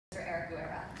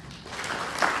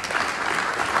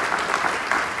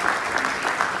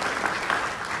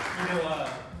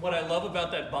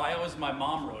about that bio is my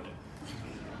mom wrote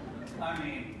it. I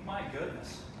mean, my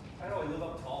goodness. How do I live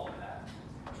up to all of that?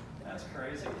 That's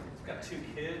crazy. I've got 2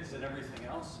 kids and everything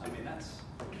else. I mean, that's...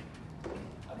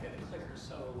 Okay, the clicker.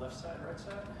 So left side, right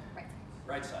side? Right.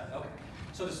 Right side, okay.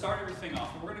 So to start everything off,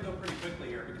 we're going to go pretty quickly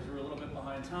here because we're a little bit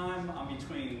behind time. I'm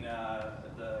between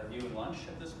you and lunch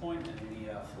at this point and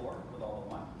the floor with all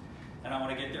the wine. And I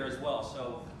want to get there as well.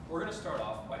 So we're going to start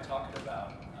off by talking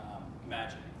about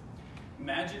imagining.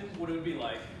 Imagine what it would be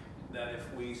like that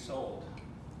if we sold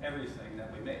everything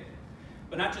that we made.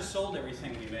 But not just sold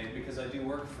everything we made, because I do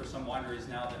work for some wineries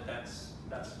now that's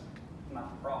not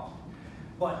the problem.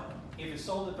 But if it's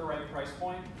sold at the right price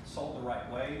point, sold the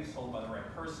right way, sold by the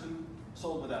right person,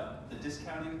 sold without the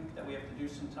discounting that we have to do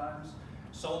sometimes,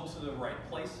 sold to the right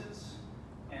places,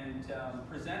 and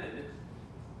presented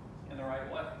in the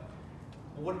right way.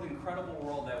 What an incredible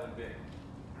world that would be.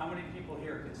 How many people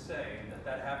here could say that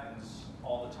that happens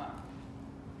all the time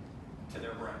to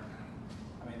their brand?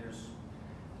 I mean, there's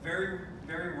very,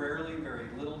 very rarely, very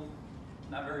little,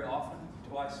 not very often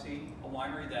do I see a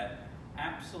winery that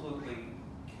absolutely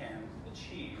can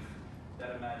achieve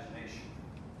that imagination.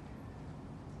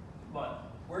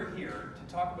 But we're here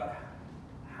to talk about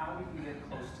how we can get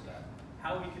close to that,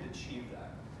 how we can achieve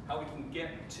that, how we can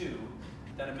get to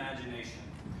that imagination.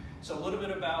 So a little bit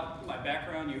about my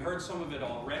background. You heard some of it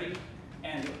already,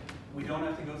 and we don't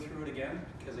have to go through it again,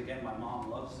 because again, my mom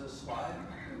loves this slide.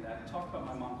 And I talk about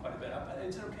my mom quite a bit.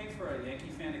 Is it okay for a Yankee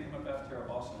fan to come up after a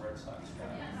Boston Red Sox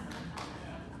fan?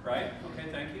 Right?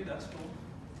 Okay, thank you. That's cool.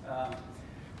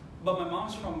 But my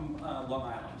mom's from Long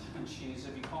Island, and she's,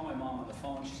 if you call my mom on the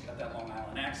phone, she's got that Long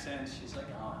Island accent. She's like,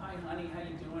 oh, hi, honey, how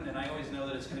you doing? And I always know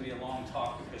that it's going to be a long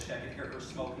talk because I could hear her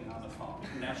smoking on the phone.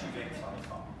 And now she vapes on the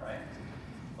phone, right?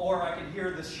 Or I could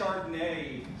hear the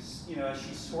Chardonnay, you know, as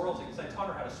she swirls it, because I taught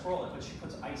her how to swirl it, but she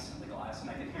puts ice in the glass, and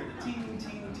I could hear the ting,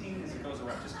 ting, ting as it goes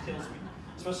around. It just kills me,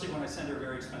 especially when I send her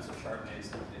very expensive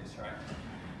Chardonnays nowadays, right?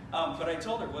 But I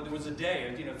told her, well, there was a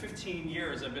day, 15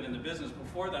 years I've been in the business.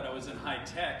 Before that, I was in high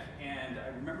tech, and I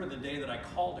remember the day that I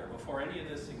called her before any of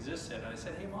this existed. And I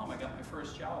said, hey, Mom, I got my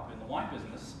first job in the wine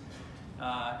business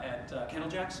at Kendall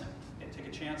Jackson. I took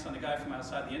a chance on the guy from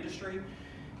outside the industry.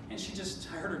 And she just,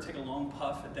 I heard her take a long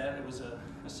puff at that. It was a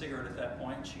cigarette at that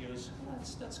point. And she goes, well,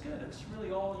 that's good. It's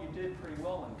really all you did pretty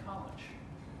well in college.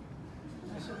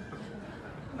 And I said,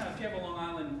 now, if you have a Long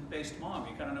Island-based mom,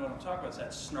 you kind of know what I'm talking about. It's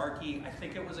that snarky, I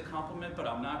think it was a compliment, but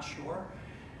I'm not sure.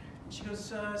 And she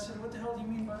goes, I said, what the hell do you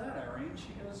mean by that, Irene?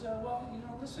 She goes, well,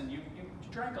 listen, you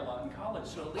drank a lot in college,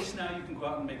 so at least now you can go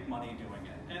out and make money doing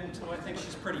it. And so I think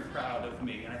she's pretty proud of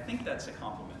me, and I think that's a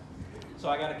compliment. So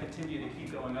I got to continue to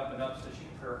keep going up and up so she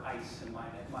can put her ice in my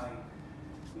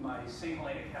St.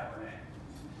 Helena Cabernet.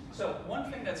 So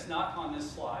one thing that's not on this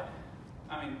slide,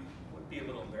 I mean, would be a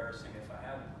little embarrassing if I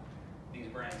had these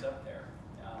brands up there,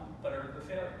 but are the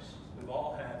failures. We've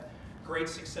all had great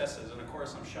successes, and of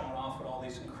course I'm showing off with all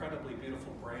these incredibly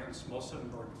beautiful brands. Most of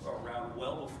them were around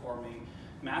well before me,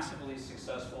 massively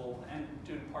successful, and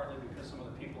due partly because some of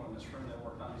the people in this room that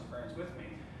worked on these brands with me,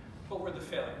 but were the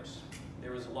failures.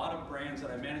 There was a lot of brands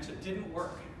that I managed that didn't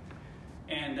work,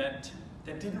 and that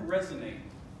didn't resonate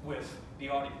with the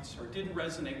audience, or didn't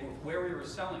resonate with where we were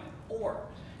selling it. Or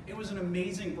it was an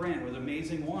amazing brand with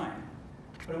amazing wine,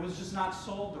 but it was just not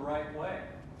sold the right way.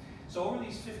 So over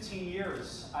these 15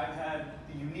 years, I've had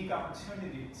the unique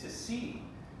opportunity to see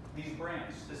these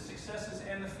brands, the successes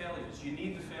and the failures. You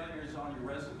need the failures on your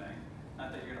resume.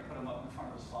 Not that you're going to put them up in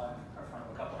front of a slide, or in front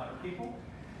of a couple hundred people.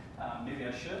 Maybe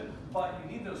I should, but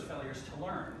you need those failures to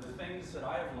learn the things that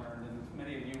I have learned and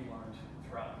many of you learned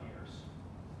throughout the years.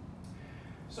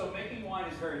 So making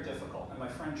wine is very difficult, and my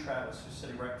friend Travis, who's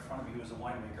sitting right in front of me, who is a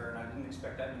winemaker, and I didn't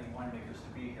expect that many winemakers to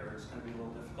be here. It's going to be a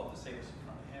little difficult to say this in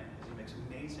front of him because he makes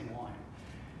amazing wine.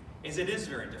 It is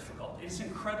very difficult. It's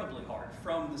incredibly hard.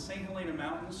 From the St. Helena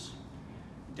Mountains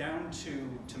down to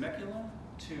Temecula,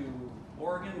 to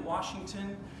Oregon,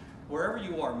 Washington, wherever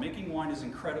you are, making wine is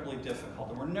incredibly difficult,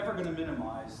 and we're never going to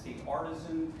minimize the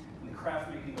artisan and the craft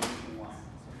making of making wine.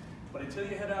 But until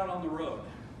you head out on the road,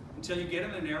 until you get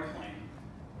in an airplane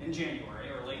in January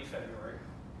or late February,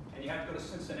 and you have to go to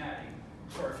Cincinnati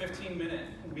for a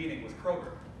 15-minute meeting with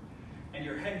Kroger, and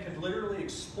your head could literally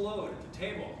explode at the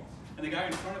table, and the guy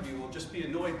in front of you will just be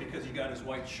annoyed because you got his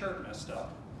white shirt messed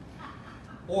up.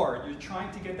 Or you're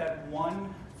trying to get that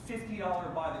one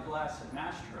 $50 by the glass at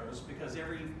Mastro's because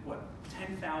every,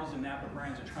 10,000 Napa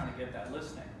brands are trying to get that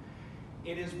listing.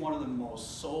 It is one of the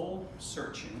most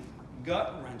soul-searching,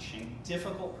 gut-wrenching,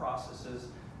 difficult processes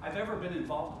I've ever been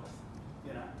involved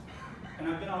with, And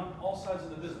I've been on all sides of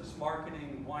the business,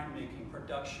 marketing, winemaking,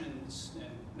 productions,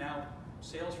 and now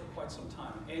sales for quite some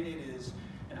time, and it is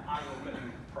an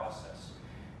eye-opening process.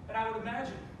 And I would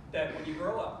imagine that when you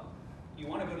grow up, you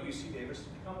want to go to UC Davis to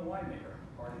become a winemaker,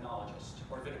 or an enologist,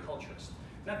 or a viticulturist.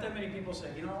 Not that many people say,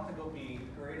 you know, I want to go be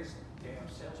the greatest damn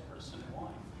salesperson in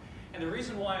wine. And the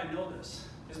reason why I know this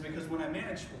is because when I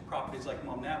managed properties like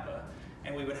Mum Napa,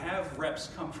 and we would have reps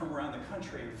come from around the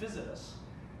country and visit us,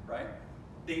 right?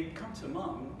 They'd come to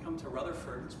Mum, come to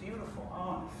Rutherford, it's beautiful.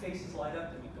 Oh, and their faces light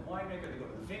up, they meet the winemaker, they go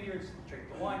to the vineyards, drink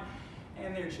the wine,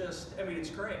 and they're just, I mean, it's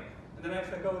great. And then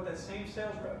if I go with that same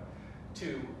sales rep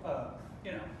to,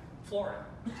 you know, Florida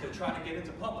to try to get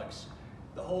into Publix,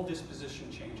 the whole disposition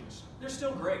changes. They're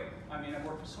still great. I mean, I've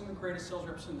worked with some of the greatest sales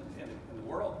reps in the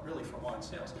world, really, for wine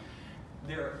sales.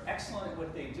 They're excellent at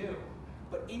what they do,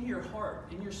 but in your heart,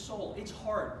 in your soul, it's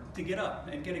hard to get up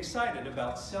and get excited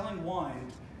about selling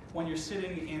wine when you're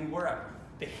sitting in wherever,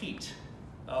 the heat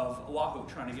of Oahu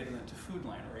trying to get it into Food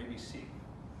Line or ABC.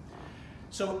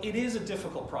 So it is a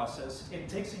difficult process. It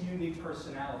takes a unique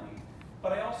personality,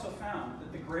 but I also found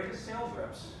that the greatest sales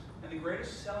reps and the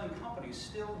greatest selling companies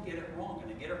still get it wrong,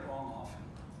 and they get it wrong often.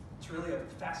 It's really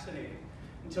fascinating.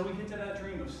 Until we get to that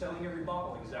dream of selling every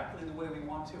bottle exactly the way we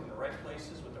want to, in the right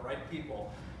places, with the right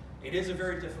people, it is a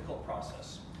very difficult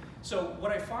process. So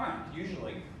what I find,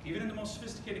 usually, even in the most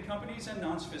sophisticated companies and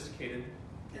non-sophisticated,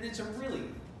 that it's a really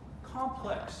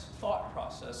complex thought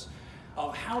process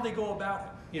of how they go about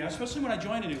it. You know, especially when I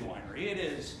join a new winery, it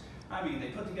is, I mean, they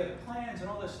put together plans and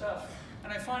all this stuff,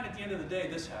 and I find at the end of the day,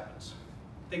 this happens.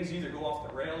 Things either go off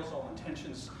the rails, all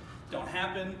intentions don't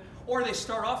happen, or they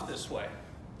start off this way.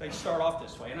 They start off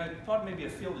this way. And I thought maybe a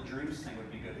Field of Dreams thing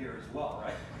would be good here as well,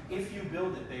 right? If you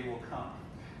build it, they will come.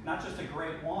 Not just a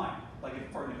great wine, like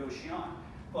for Negociant,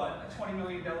 but a $20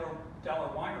 million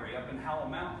winery up in Howell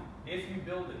Mountain. If you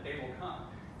build it, they will come.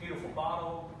 Beautiful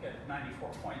bottle, get 94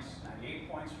 points, 98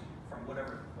 points from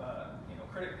whatever you know,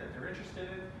 critic that they're interested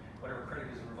in, whatever critic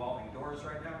is revolving doors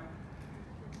right now.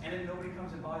 And then nobody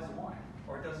comes and buys the wine,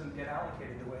 or it doesn't get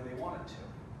allocated the way they want it to.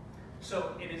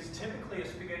 So it is typically a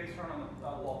spaghetti thrown on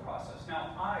the wall process.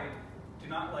 Now, I do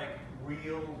not like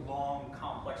real, long,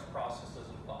 complex processes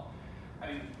as well.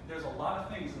 I mean, there's a lot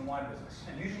of things in the wine business,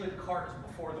 and usually the cart is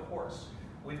before the horse.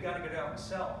 We've got to get out and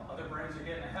sell. Other brands are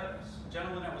getting ahead of us. The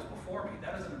gentleman that was before me,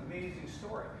 that is an amazing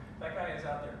story. That guy is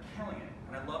out there killing it,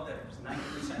 and I love that it was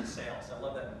 90% sales. I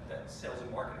love that sales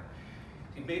and marketing.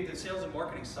 He made the sales and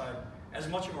marketing side as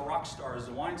much of a rock star as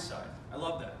the wine side. I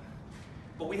love that.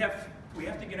 But we have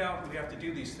to get out and we have to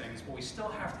do these things, but we still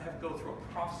have to go through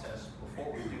a process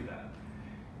before we do that.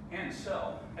 And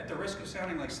so, at the risk of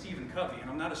sounding like Stephen Covey, and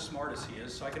I'm not as smart as he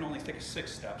is, so I can only think of 6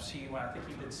 steps. I think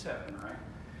he did 7, right?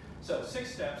 So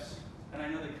 6 steps, and I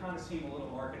know they kind of seem a little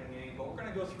marketing-y, but we're going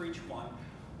to go through each one.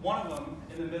 One of them,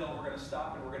 in the middle, we're going to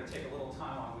stop and we're going to take a little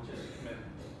time on, which is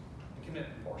the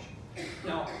commitment portion.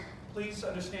 Now, please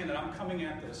understand that I'm coming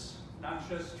at this not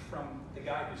just from the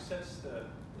guy who sets the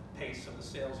pace of the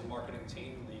sales and marketing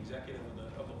team, the executive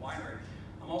of the winery.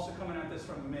 I'm also coming at this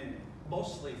from a minion,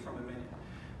 mostly from a minion.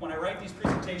 When I write these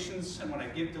presentations and when I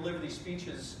deliver these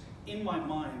speeches, in my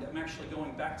mind, I'm actually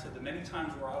going back to the many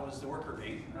times where I was the worker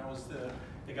bee, and I was the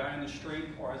guy on the street,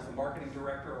 or I was the marketing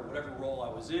director, or whatever role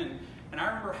I was in, and I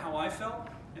remember how I felt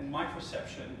and my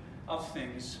perception of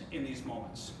things in these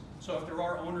moments. So if there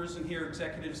are owners in here,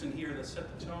 executives in here that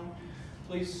set the tone,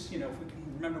 please, you know, if we can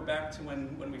remember back to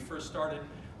when we first started,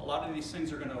 a lot of these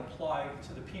things are going to apply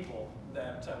to the people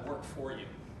that work for you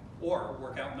or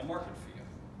work out in the market for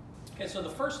you. Okay, so the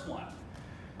first one,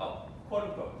 quote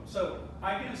unquote. So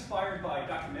I get inspired by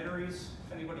documentaries.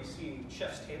 If anybody's seen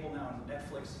Chef's Table now on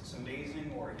Netflix, it's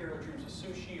amazing, or Hero Dreams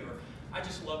of Sushi, or I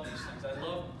just love these things. I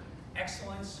love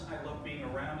excellence. I love being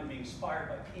around and being inspired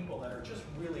by people that are just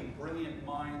really brilliant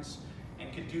minds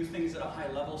and could do things at a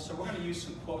high level. So we're going to use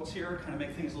some quotes here, kind of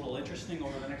make things a little interesting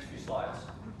over the next few slides.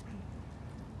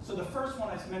 So the first one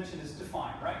I mentioned is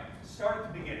define, right? Start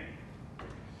at the beginning.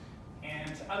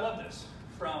 And I love this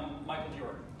from Michael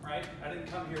Jordan, right? I didn't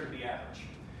come here to be average.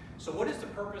 So what is the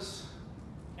purpose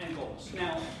and goals?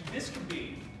 Now, this could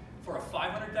be for a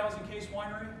 500,000 case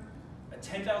winery, a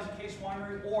 10,000 case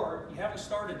winery, or you haven't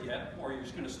started yet, or you're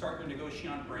just going to start your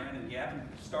Negociant brand and you haven't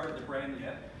started the brand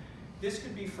yet. This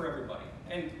could be for everybody.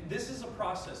 And this is a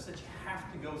process that you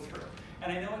have to go through.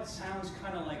 And I know it sounds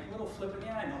kind of like a little flippant.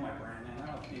 Yeah, I know my brand, and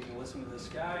I don't need to listen to this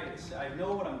guy. I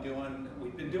know what I'm doing.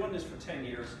 We've been doing this for 10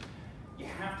 years. You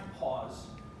have to pause,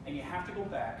 and you have to go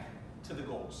back to the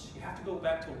goals. You have to go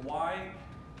back to why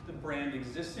the brand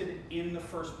existed in the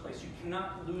first place. You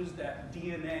cannot lose that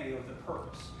DNA of the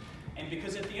purpose. And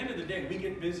because at the end of the day, we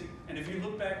get busy. And if you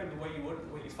look back at the way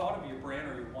what you thought of your brand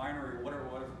or your winery or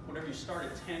whatever you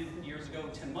started 10 years ago,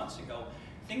 10 months ago,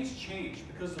 things change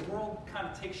because the world kind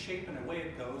of takes shape in the way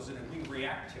it goes and we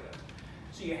react to it.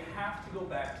 So you have to go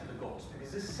back to the goals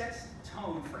because this sets the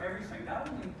tone for everything. Not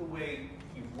only the way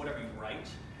whatever you write,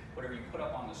 whatever you put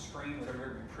up on the screen,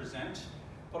 whatever you present,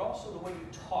 but also the way you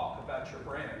talk about your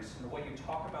brands and the way you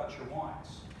talk about your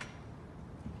wines.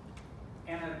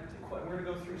 And we're going to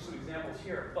go through some examples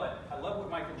here, but I love what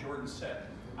Michael Jordan said.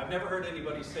 I've never heard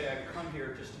anybody say, I come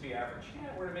here just to be average. Yeah,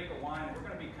 we're going to make a wine, and we're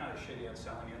going to be kind of shitty at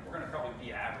selling it. We're going to probably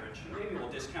be average. Maybe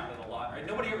we'll discount it a lot, right?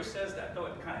 Nobody ever says that, though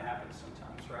it kind of happens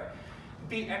sometimes, right?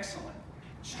 Be excellent.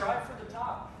 Strive for the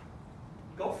top.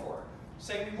 Go for it.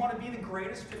 Say we want to be the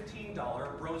greatest $15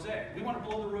 rosé. We want to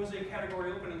blow the rosé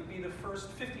category open and be the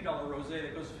first $50 rosé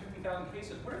that goes to 50,000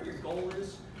 cases. Whatever your goal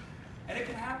is, and it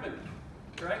can happen,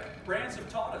 right? Brands have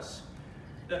taught us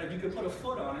that if you could put a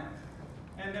foot on it,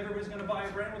 and everybody's going to buy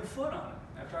a brand with a foot on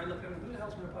it. After I look at them, who the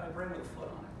hell's going to buy a brand with a foot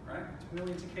on it, right? It's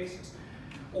millions of cases.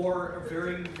 Or a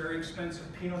very, very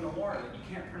expensive Pinot Noir that you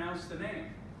can't pronounce the name.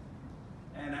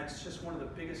 And that's just one of the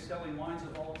biggest selling wines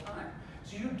of all time.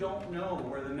 So you don't know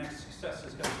where the next success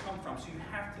is going to come from. So you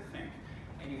have to think,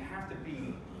 and you have to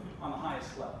be on the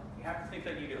highest level. You have to think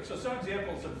that you do. So some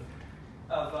examples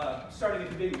of starting at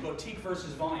the beginning, boutique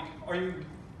versus vine. Are you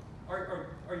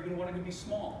going to want to be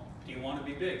small? Do you want to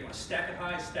be big? Do you want to stack it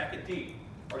high, stack it deep?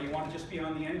 Or do you want to just be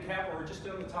on the end cap or just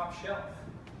on the top shelf,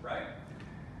 right?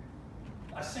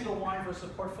 A single wine versus a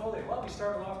portfolio. Well, we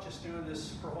started off just doing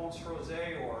this Provence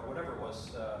Rosé or whatever it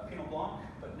was, Pinot Blanc,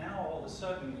 but now all of a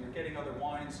sudden you're getting other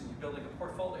wines and you're building a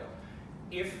portfolio.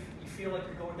 If you feel like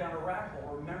you're going down a rabbit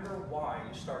hole, remember why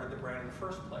you started the brand in the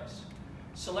first place.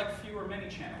 Select few or many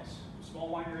channels. Small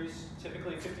wineries,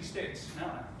 typically 50 states. No,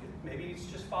 maybe it's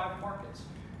just 5 markets.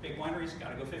 Big wineries, got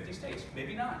to go 50 states.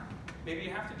 Maybe not. Maybe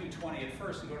you have to do 20 at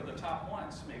first and go to the top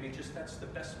ones. Maybe just that's the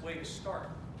best way to start,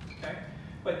 okay?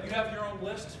 But you have your own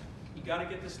list. You got to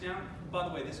get this down. By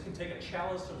the way, this can take a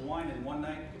chalice of wine in one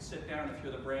night. You can sit down if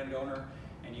you're the brand owner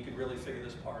and you can really figure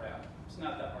this part out. It's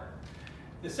not that hard.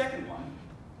 The second one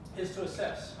is to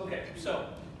assess. Okay, so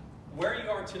where you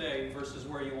are today versus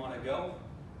where you want to go,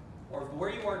 or where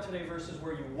you are today versus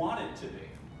where you want it to be.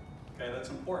 Okay, that's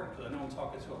important because I know I'm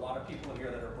talking to a lot of people in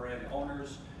here that are brand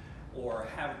owners or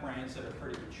have brands that are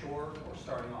pretty mature or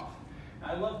starting off.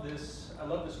 And I love this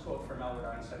quote from Albert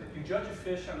Einstein. If you judge a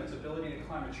fish on its ability to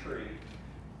climb a tree,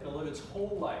 it'll live its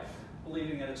whole life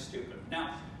believing that it's stupid.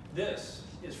 Now, this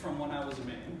is from when I was a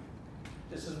man.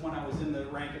 This is when I was in the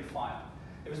rank and file.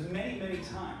 There was many, many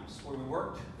times where we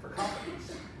worked for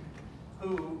companies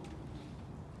who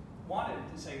wanted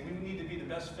to say, we need to be the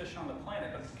best fish on the planet,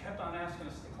 but kept on asking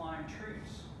us to climb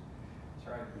trees.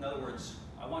 That's right. In other words,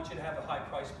 I want you to have a high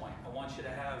price point. I want you to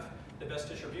have the best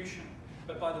distribution.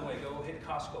 But by the way, go hit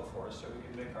Costco for us so we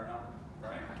can make our number,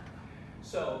 right?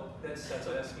 So that's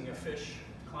asking a fish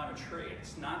to climb a tree.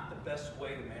 It's not the best way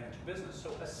to manage a business.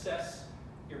 So assess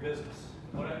your business.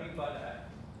 What I mean by that,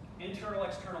 internal,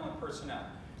 external, and personnel.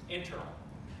 Internal.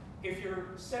 If you're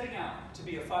setting out to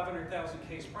be a 500,000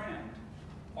 case brand,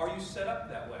 are you set up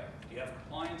that way? Do you have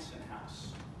compliance in-house?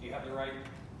 Do you have the right,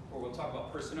 or we'll talk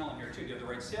about personnel in here too, do you have the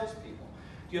right salespeople?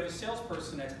 Do you have a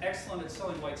salesperson that's excellent at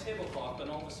selling white tablecloth, but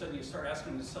all of a sudden you start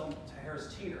asking them to sell to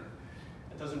Harris Teeter?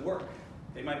 It doesn't work.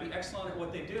 They might be excellent at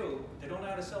what they do, they don't know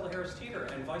how to sell to Harris Teeter,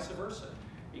 and vice versa.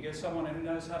 You get someone who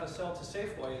knows how to sell to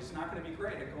Safeway, is not going to be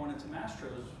great at going into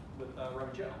Mastro's with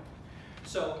Rub Joe.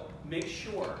 So make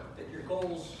sure that your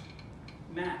goals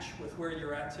match with where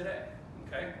you're at today.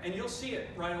 Okay? And you'll see it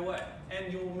right away.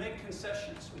 And you'll make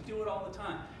concessions. We do it all the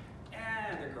time.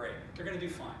 And they're great. They're going to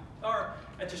do fine. Or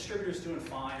a distributor's doing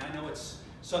fine. I know it's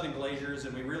Southern Glaziers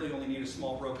and we really only need a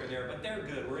small broker there, but they're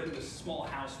good. We're in this small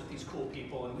house with these cool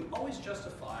people, and we always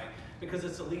justify because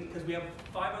it's elite, because we have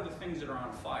 5 other things that are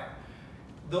on fire.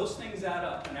 Those things add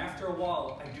up, and after a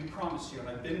while, I do promise you, and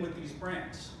I've been with these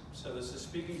brands, so this is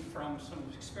speaking from some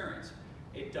experience,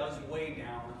 it does weigh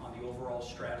down on the overall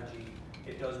strategy.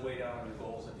 It does weigh down on your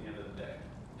goals at the end of the day,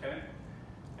 okay?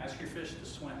 Ask your fish to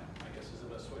swim, I guess is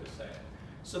the best way to say it.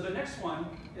 So the next one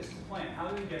is to plan. How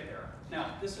do we get there?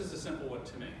 Now, this is a simple one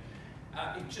to me.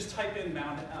 Just type in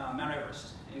Mount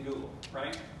Everest in Google,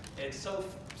 right? It's so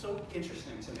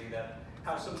interesting to me that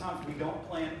how sometimes we don't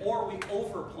plan or we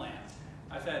over-plan.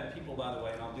 I've had people, by the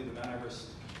way, and I'll do the Mount Everest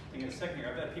thing in a second here,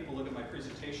 I've had people look at my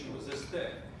presentation, it was this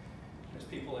thick. There's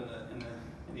people in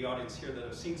the audience here that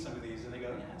have seen some of these, and they go,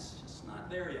 yeah, it's just not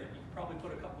there yet. You could probably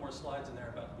put a couple more slides in there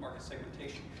about market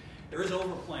segmentation. There is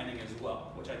over-planning as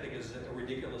well, which I think is a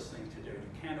ridiculous thing to do.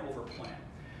 You can't over-plan.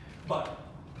 But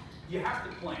you have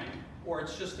to plan, or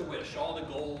it's just a wish. All the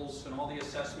goals and all the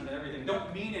assessment and everything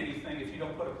don't mean anything if you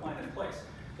don't put a plan in place.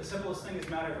 The simplest thing is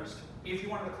Mount Everest. If you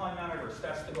wanted to climb Mount Everest,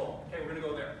 that's the goal. Okay, we're going to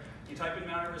go there. You type in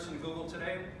Mount Everest in Google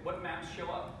today, what maps show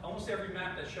up? Almost every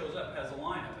map that shows up has a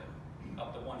line of it.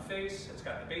 Up the one face, it's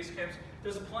got the base camps.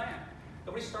 There's a plan.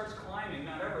 Nobody starts climbing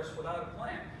Mount Everest without a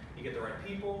plan. You get the right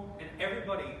people, and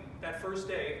everybody that first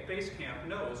day at base camp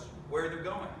knows where they're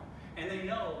going. And they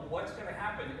know what's going to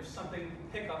happen if something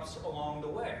hiccups along the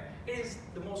way. It is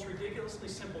the most ridiculously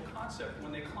simple concept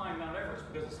when they climb Mount Everest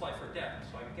because it's life or death,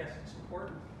 so I guess it's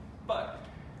important. But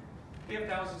we have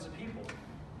thousands of people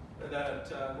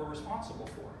that we're responsible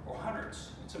for, or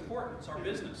hundreds. It's important. It's our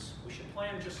business. We should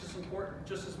plan just as important,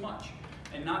 just as much,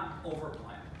 and not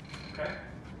over-plan. Okay?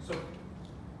 So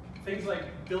things like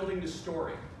building the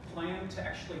story. Plan to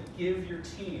actually give your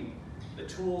team the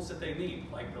tools that they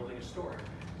need, like building a story.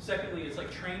 Secondly, is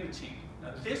like train the team.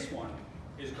 Now this one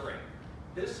is great.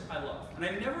 This I love. And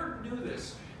I never knew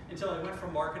this until I went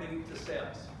from marketing to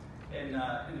sales in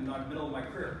the middle of my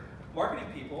career. Marketing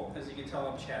people, as you can tell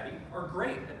I'm chatty, are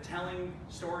great at telling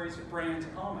stories of brands.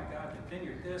 Oh my God, the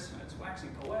vineyard this, and it's waxing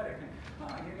poetic, and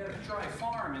oh, you got a dry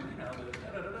farm, and you know,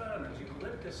 and there's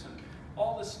eucalyptus, and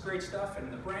all this great stuff,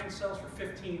 and the brand sells for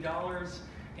 $15,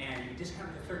 and you discount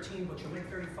it to 13, but you'll make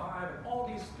 35, and all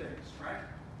these things, right?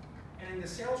 And the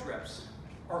sales reps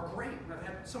are great. I've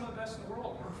had some of the best in the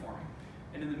world work for me.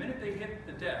 And in the minute they hit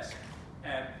the desk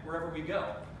at wherever we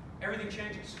go, everything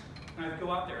changes. And I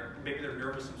go out there, maybe they're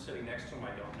nervous, I'm sitting next to them, I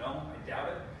don't know, I doubt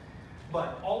it.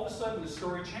 But all of a sudden the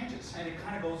story changes, and it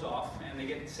kind of goes off, and they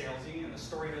get salesy, and the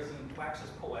story doesn't wax as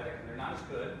poetic, and they're not as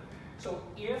good. So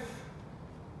if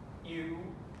you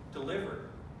deliver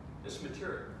this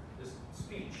material, this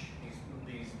speech,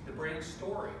 the brand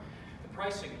story, the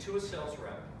pricing to a sales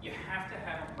rep, you have to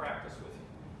have them practice with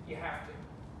you. You have to,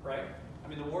 right? I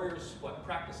mean, the Warriors,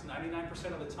 practice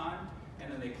 99% of the time,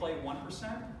 and then they play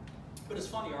 1%. But it's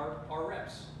funny, our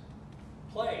reps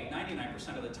play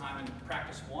 99% of the time and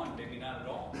practice 1, maybe not at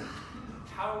all.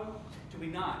 How do we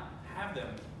not have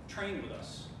them train with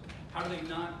us? How do they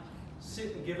not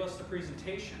sit and give us the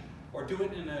presentation or do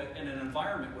it in an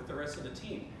environment with the rest of the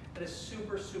team? That is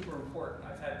super, super important.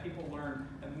 I've had people learn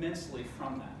immensely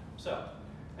from that. So,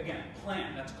 again,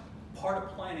 plan. That's part of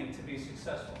planning to be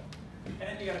successful. And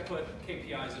then you got to put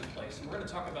KPIs in place. And we're going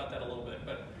to talk about that a little bit,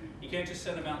 but you can't just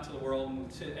send them out to the world.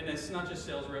 And it's not just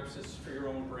sales reps, it's for your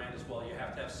own brand as well. You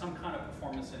have to have some kind of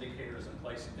performance indicators in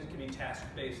place. It can be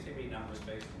task-based, it can be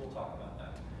numbers-based. We'll talk about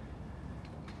that.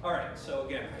 All right, so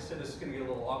again, I said this is going to get a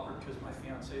little awkward because my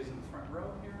fiance is in the front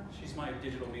row here. She's my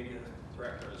digital media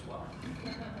director as well.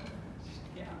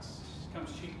 Yeah, she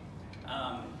comes cheap.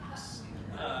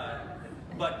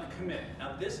 But commit.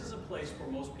 Now this is a place where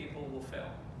most people will fail.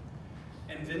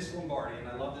 And Vince Lombardi, and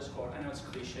I love this quote, I know it's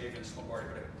cliche, Vince Lombardi,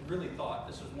 but I really thought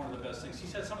this was one of the best things. He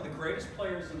said some of the greatest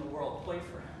players in the world play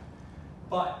for him.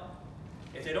 But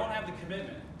if they don't have the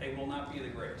commitment, they will not be the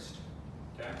greatest.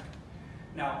 Okay?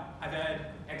 Now, I've had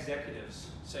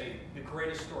executives say the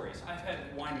greatest stories. I've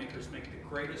had winemakers make the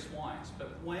greatest wines.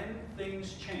 But when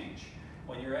things change,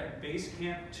 when you're at base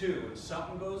camp 2 and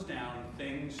something goes down,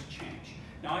 things change.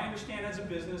 Now, I understand as a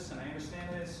business, and I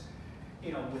understand as,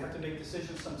 you know, we have to make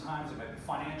decisions sometimes, it might be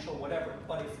financial, whatever.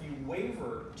 But if you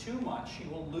waver too much, you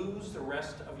will lose the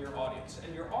rest of your audience.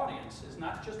 And your audience is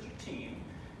not just your team,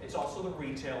 it's also the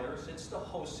retailers, it's the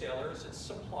wholesalers, it's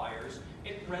suppliers,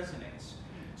 it resonates.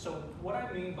 So what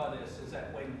I mean by this is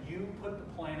that when you put the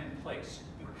plan in place,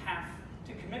 you have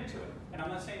to commit to it. And I'm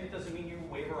not saying it doesn't mean you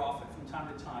waver off it from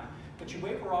time to time, but you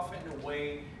waver off it in a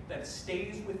way that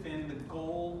stays within the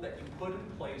goal that you put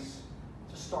in place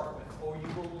to start with, or you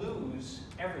will lose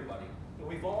everybody.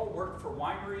 We've all worked for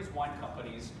wineries, wine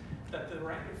companies, that the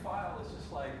rank and file is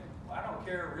just like, well, I don't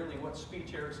care really what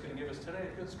speech Eric's going to give us today,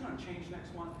 because it's going to change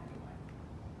next month anyway.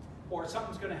 Or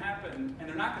something's going to happen, and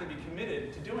they're not going to be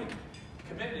committed to doing it.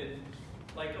 Committed,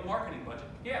 like a marketing budget.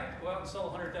 Yeah, go out and sell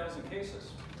 100,000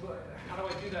 cases. How do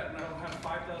I do that when I don't have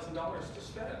 $5,000 to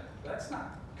spend? That's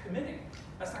not committing.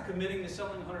 That's not committing to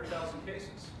selling 100,000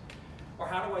 cases. Or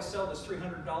how do I sell this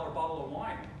 $300 bottle of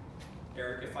wine,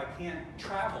 Eric, if I can't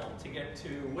travel to get to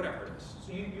whatever it is?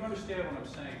 So you understand what I'm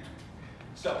saying.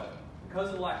 So,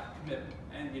 because of lack of commitment,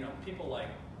 and you know, people like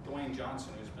Dwayne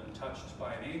Johnson, who's been touched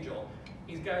by an angel,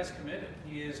 this guy's committed.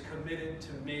 He is committed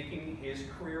to making his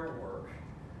career work.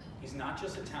 He's not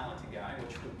just a talented guy,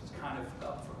 which was kind of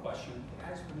up for question. The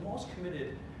guy's the most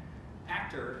committed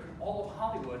actor in all of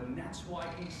Hollywood, and that's why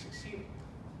he's succeeding.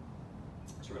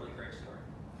 It's a really great story.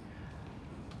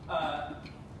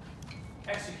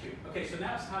 Execute. Okay, so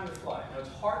now it's time to fly. Now it's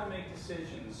hard to make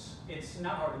decisions. It's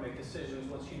not hard to make decisions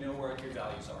once you know where your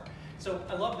values are. So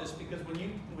I love this because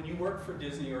when you work for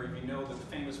Disney, or you know the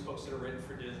famous books that are written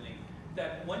for Disney,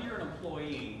 that when you're an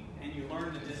employee and you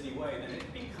learn the Disney way, then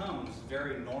it becomes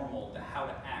very normal to how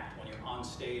to act when you're on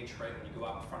stage, right? When you go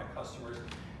out in front of customers,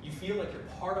 you feel like you're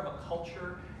part of a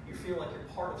culture. You feel like you're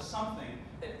part of something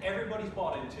that everybody's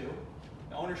bought into.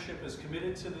 The ownership is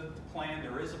committed to the plan.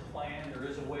 There is a plan. There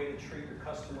is a way to treat your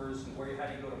customers and how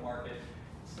do you go to market.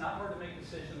 It's not hard to make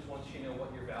decisions once you know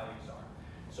what your values are.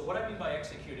 So what I mean by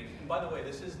executing, and by the way,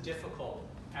 this is difficult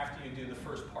after you do the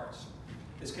first parts.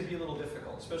 This could be a little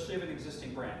difficult, especially of an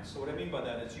existing brand. So what I mean by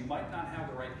that is you might not have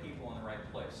the right people in the right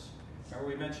place. Remember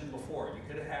we mentioned before, you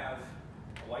could have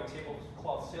a white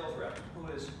tablecloth sales rep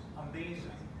who is amazing.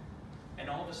 And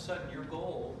all of a sudden your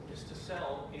goal is to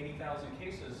sell 80,000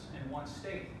 cases in one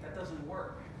state. That doesn't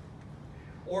work.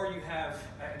 Or you have,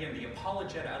 again, the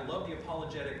apologetic, I love the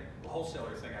apologetic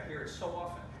wholesaler thing. I hear it so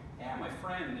often. Yeah, my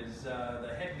friend is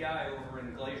the head guy over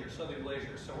in Glacier, Southern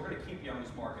Glacier, so we're going to keep Young's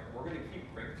Market. We're going to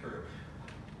keep Breakthrough.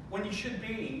 When you should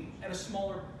be at a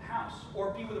smaller house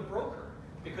or be with a broker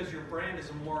because your brand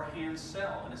is a more hand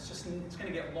sell and it's going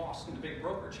to get lost in the big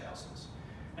brokerage houses.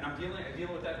 And I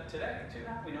deal with that today too.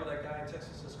 We know that guy in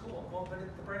Texas is cool. Well, but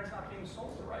the brand's not being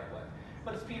sold the right way.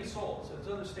 But it's being sold, so there's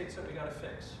other states that we got to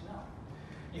fix. No.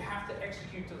 You have to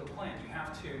execute to the plan. You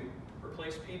have to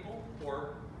replace people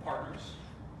or partners.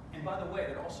 And by the way,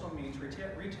 that also means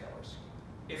retailers.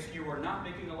 If you are not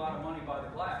making a lot of money by the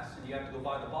glass and you have to go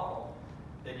buy the bottle,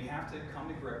 then you have to come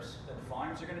to grips that the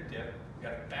volumes are going to dip. You got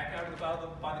to back out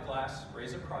of buy the glass,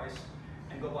 raise the price,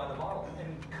 and go buy the bottle.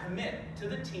 And commit to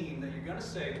the team that you're going to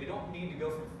say, we don't need to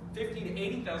go from 50 to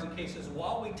 80,000 cases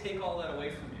while we take all that away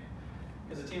from you.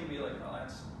 Because the team will be like, no,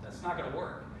 that's not going to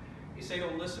work. You say,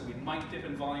 oh, listen, we might dip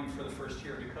in volume for the first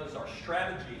year because our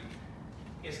strategy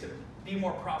is to be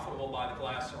more profitable by the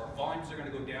glass. Our volumes are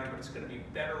going to go down, but it's going to be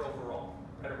better overall.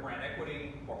 Better brand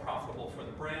equity, more profitable for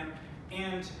the brand.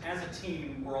 And as a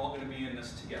team, we're all going to be in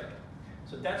this together.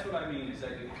 So that's what I mean, is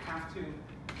that you have to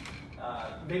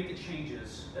make the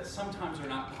changes that sometimes are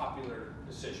not popular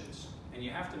decisions. And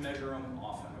you have to measure them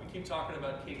often. We keep talking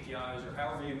about KPIs or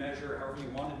however you measure, however you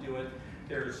want to do it.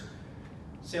 There's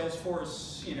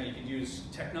Salesforce, you could use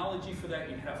technology for that.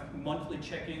 You could have monthly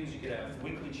check-ins, you could have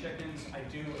weekly check-ins. I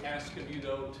do ask of you,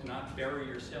 though, to not bury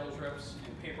your sales reps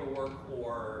in paperwork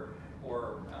or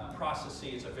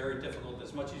processes are very difficult.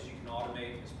 As much as you can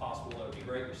automate as possible, that would be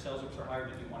great. Your sales reps are hired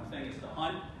to do one thing, is to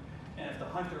hunt. And if the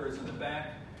hunter is in the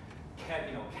back,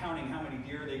 counting how many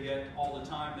deer they get all the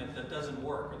time, that doesn't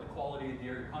work. Or the quality of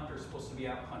deer, your hunter is supposed to be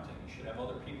out hunting. You should have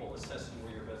other people assessing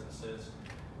where your business is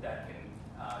that can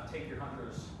take your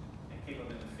hunters and keep them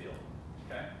in the field.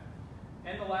 Okay?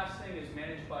 And the last thing is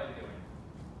manage by doing.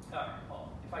 Well,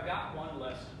 if I got one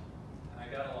lesson, and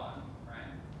I got a lot, right?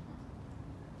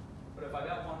 But if I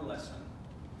got one lesson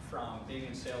from being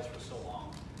in sales for so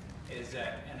long, is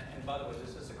that, and by the way,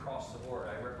 this is across the board.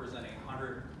 I represent a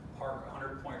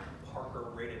 100-point Parker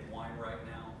rated wine right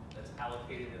now that's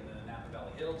allocated in the Napa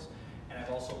Valley Hills, and I've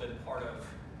also been part of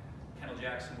Kendall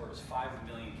Jackson, where it was 5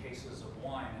 million cases of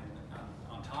wine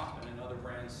on top, and in other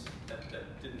brands that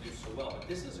didn't do so well. But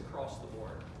this is across the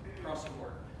board. Across the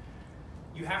board.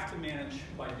 You have to manage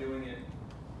by doing it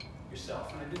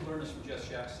yourself. And I did learn this from Jess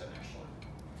Jackson, actually.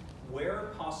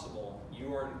 Where possible,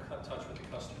 you are in touch with the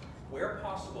customer. Where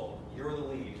possible, you're the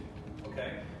lead.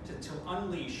 Okay? To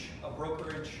unleash a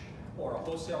brokerage or a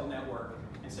wholesale network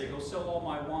and say, go sell all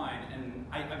my wine. And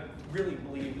I really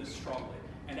believe this strongly.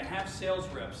 And to have sales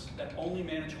reps that only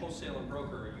manage wholesale and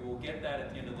broker, you will get that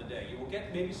at the end of the day. You will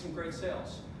get maybe some great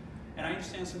sales. And I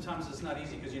understand sometimes it's not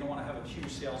easy because you don't want to have a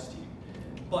huge sales team.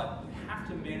 But you have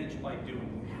to manage by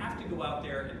doing. You have to go out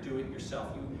there and do it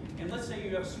yourself. And let's say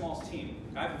you have a small team.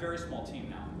 I have a very small team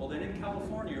now. Well, then in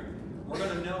California, we're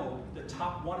going to know the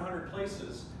top 100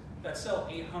 places that sell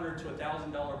 $800 to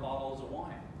 $1,000 bottles of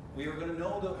wine. We are going to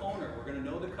know the owner. We're going to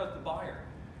know the buyer.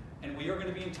 And we are going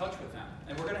to be in touch with them.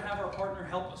 And we're going to have our partner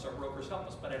help us, our brokers help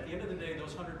us. But at the end of the day,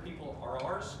 those 100 people are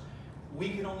ours. We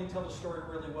can only tell the story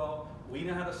really well. We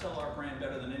know how to sell our brand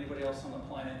better than anybody else on the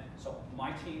planet. So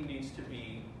my team needs to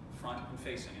be front and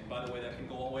facing. And by the way, that can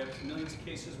go all the way up to millions of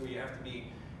cases where you have to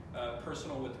be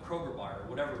personal with the Kroger buyer,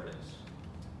 whatever it is.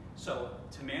 So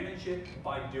to manage it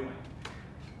by doing.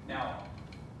 Now,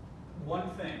 one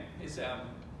thing is, and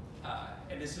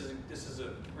this is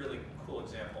a really cool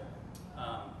example.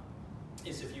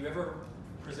 Is if you ever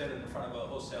presented in front of a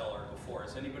wholesaler before.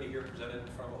 Has anybody here presented in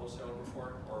front of a wholesaler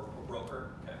before, or a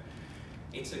broker? Okay.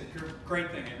 It's a great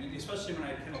thing, and especially when I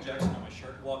had Kendall Jackson on my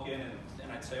shirt, walk in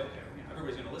and I'd say, okay,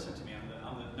 everybody's going to listen to me.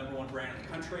 I'm the #1 brand in the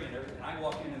country, and I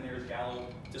walk in and there's Gallo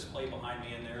display behind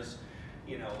me, and there's,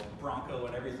 you know, Bronco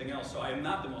and everything else. So I am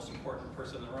not the most important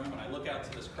person in the room, and I look out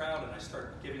to this crowd and I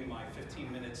start giving my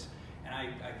 15 minutes, and I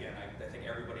think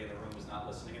everybody in the room is not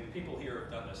listening, and people here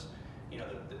have done this. You know,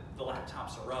 the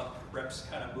laptops are up, reps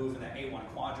kind of move in that A1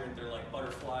 quadrant, they're like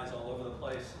butterflies all over the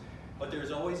place, but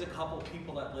there's always a couple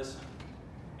people that listen.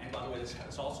 And by the way, this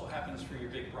also happens for your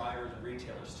big buyers and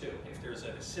retailers too. If there's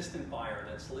an assistant buyer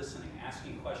that's listening,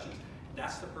 asking questions,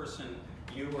 that's the person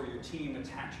you or your team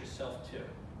attach yourself to.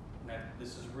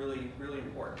 This is really, really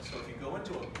important. So if you go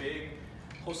into a big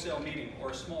wholesale meeting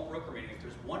or a small broker meeting, if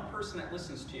there's one person that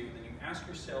listens to you, then you ask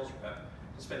your sales rep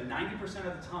to spend 90%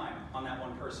 of the time on that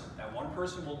one person. That one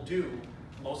person will do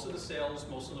most of the sales,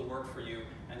 most of the work for you,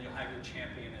 and you'll have your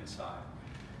champion inside.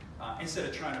 Instead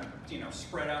of trying to, you know,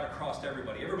 spread out across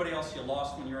everybody. Everybody else you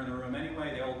lost when you're in the room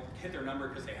anyway. They all hit their number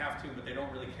because they have to, but they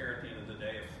don't really care at the end of the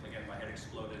day if, again, my head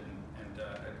exploded and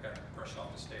I got brushed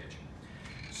off the stage.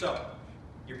 So,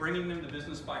 you're bringing them to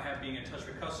business by being in touch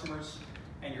with customers,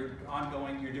 and you're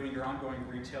doing your ongoing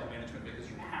retail management because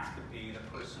you have to be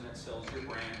the person that sells your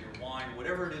brand, your wine,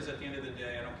 whatever it is at the end of the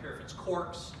day. I don't care if it's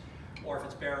corks, or if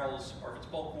it's barrels, or if it's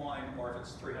bulk wine, or if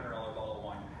it's $300 bottle of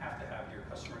wine. You have to have your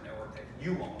customer network that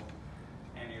you own,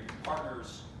 and your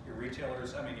partners, your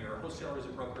retailers, your wholesalers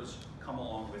and brokers come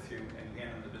along with you and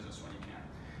hand them the business when you can.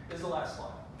 This is the last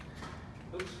slide.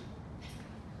 Oops.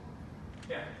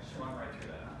 Yeah, just run right through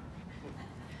that,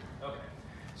 huh? Okay.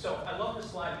 So I love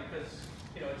this slide because,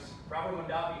 you know, it's Robert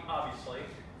Mondavi, obviously.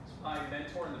 It's my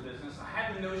mentor in the business. I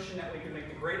had the notion that we could make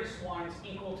the greatest wines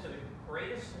equal to the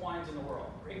greatest wines in the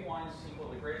world. Great wines equal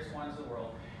to the greatest wines in the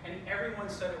world. And everyone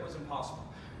said it was impossible.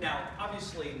 Now,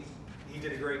 obviously, he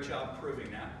did a great job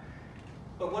proving that.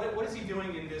 But what is he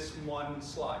doing in this one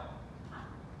slide?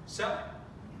 Selling.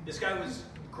 This guy was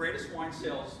the greatest wine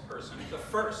salesperson, the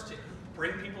first to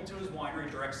bring people to his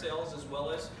winery, direct sales as well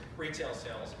as retail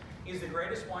sales. He's the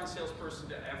greatest wine salesperson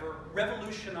to ever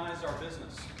revolutionize our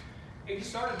business. And he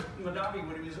started Mondavi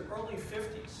when he was in the early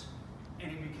 50s,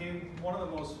 and he became one of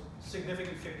the most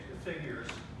significant figures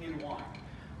in wine.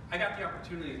 I got the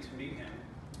opportunity to meet him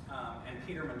and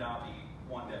Peter Mondavi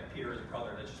one day. Peter is a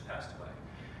brother that just passed away.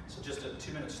 So just a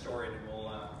 2-minute story, and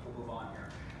we'll move on here.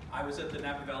 I was at the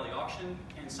Napa Valley auction,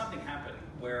 and something happened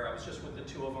where I was just with the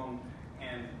two of them,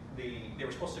 and they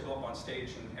were supposed to go up on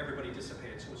stage, and everybody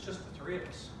dissipated. So it was just the three of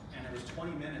us. And it was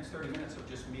 20 minutes, 30 minutes of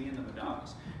just me and the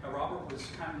Mondavis. Now, Robert was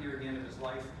kind of near the end of his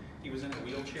life. He was in a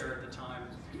wheelchair at the time.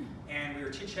 And we were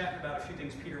chit-chatting about a few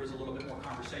things. Peter was a little bit more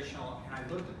conversational. And I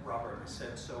looked at Robert and I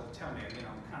said, so tell me, you know,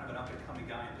 I'm kind of an up-and-coming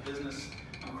guy in the business.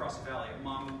 I'm across the valley at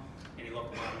Mum. And he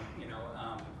looked at me, you know.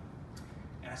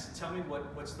 And I said, tell me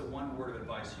what's the one word of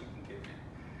advice you can give me?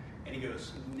 And he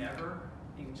goes, never.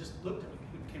 He just looked at me.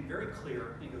 He became very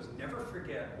clear. He goes, never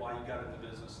forget why you got in the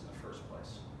business in the first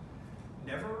place.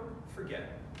 Never forget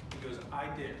it. He goes, I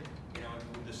did. You know,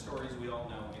 the stories we all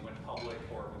know. We went public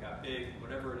or we got big,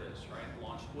 whatever it is, right?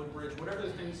 Launched Woodbridge, whatever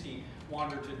the things he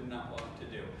wanted to not want to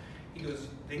do. He goes,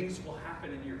 things will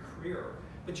happen in your career,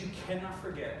 but you cannot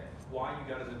forget why you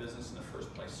got in the business in the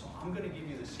first place. So I'm going to give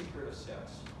you the secret of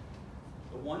sales.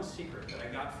 The one secret that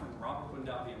I got from Robert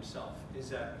Mondavi himself is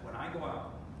that when I go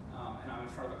out and I'm in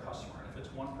front of a customer, and if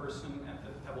it's one person at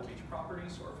the Pebble Beach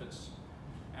properties, or if it's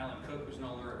Alan Cook, who's no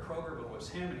longer at Kroger, but was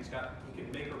him, and he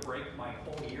can make or break my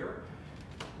whole year.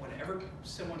 Whenever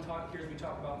someone hears me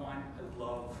talk about wine, I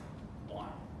love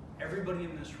wine. Everybody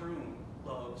in this room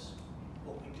loves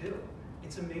what we do.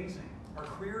 It's amazing. Our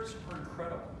careers are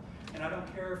incredible. And I don't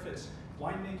care if it's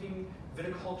winemaking,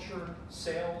 viticulture,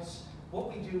 sales. What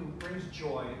we do brings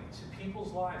joy to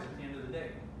people's lives at the end of the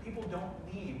day. People don't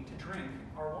need to drink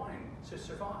our wine to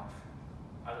survive.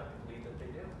 I like to believe that they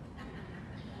do.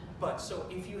 But so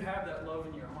if you have that love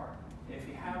in your heart, if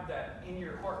you have that in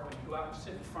your heart when you go out and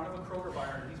sit in front of a Kroger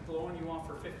buyer and he's blowing you off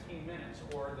for 15 minutes,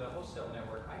 or the wholesale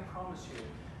network, I promise you,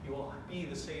 you will be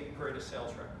the same greatest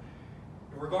sales rep,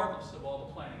 regardless of all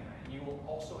the planning. And you will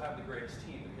also have the greatest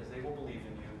team because they will believe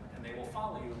in you and they will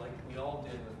follow you like we all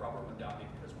did with Robert Mondavi,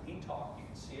 because when he talked, you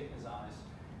can see it in his eyes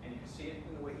and you can see it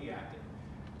in the way he acted.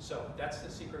 So that's the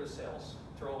secret of sales.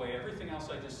 Throw away everything else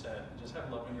I just said. Just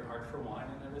have love in your heart for wine,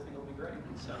 and everything will be great.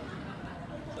 So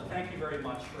thank you very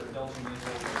much for indulging me.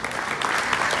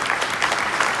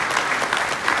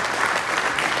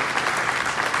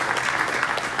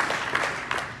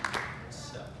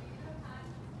 So,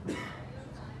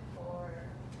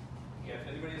 yeah, if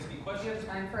anybody has any questions. We have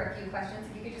time for a few questions.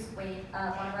 If you could just wait,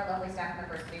 one of our lovely staff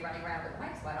members will be running around with the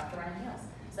mic, so I don't have to run in heels.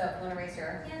 So if you want to raise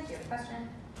your hand, if you have a question,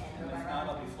 And if not,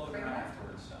 I'll be floating around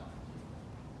afterwards. So.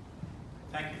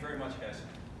 Thank you very much, guys.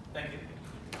 Thank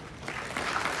you.